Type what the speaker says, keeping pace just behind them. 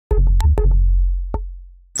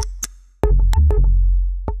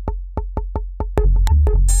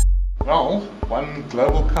Well, one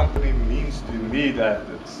global company means to me that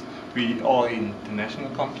we are an international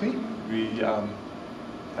company. We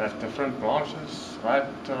have different branches right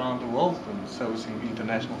around the world and servicing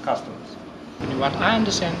international customers. What I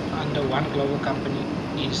understand under one global company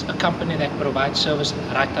is a company that provides service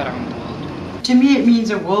right around the world. To me, it means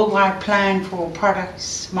a worldwide plan for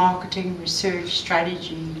products, marketing, research,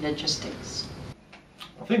 strategy, logistics.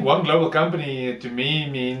 I think one global company to me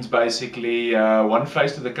means basically one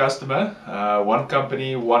face to the customer, one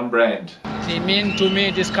company, one brand. It means to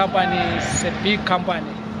me this company is a big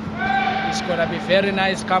company. It's going to be a very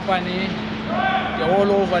nice company all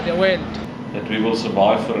over the world. That we will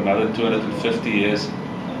survive for another 250 years.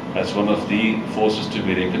 That's one of the forces to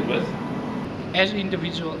be reckoned with. As an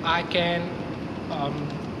individual, I can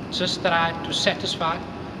just try to satisfy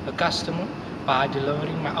the customer by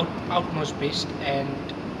delivering my utmost best and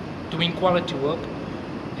doing quality work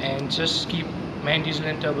and just keep main diesel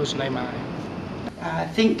and turbos name high. I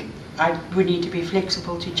think I would need to be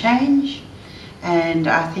flexible to change, and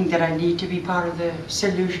I think that I need to be part of the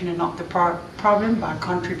solution and not the problem by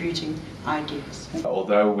contributing ideas.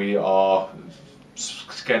 Although we are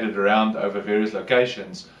scattered around over various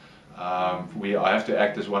locations, I have to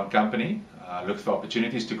act as one company, look for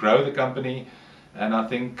opportunities to grow the company, and I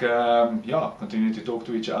think continue to talk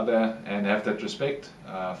to each other and have that respect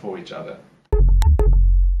for each other.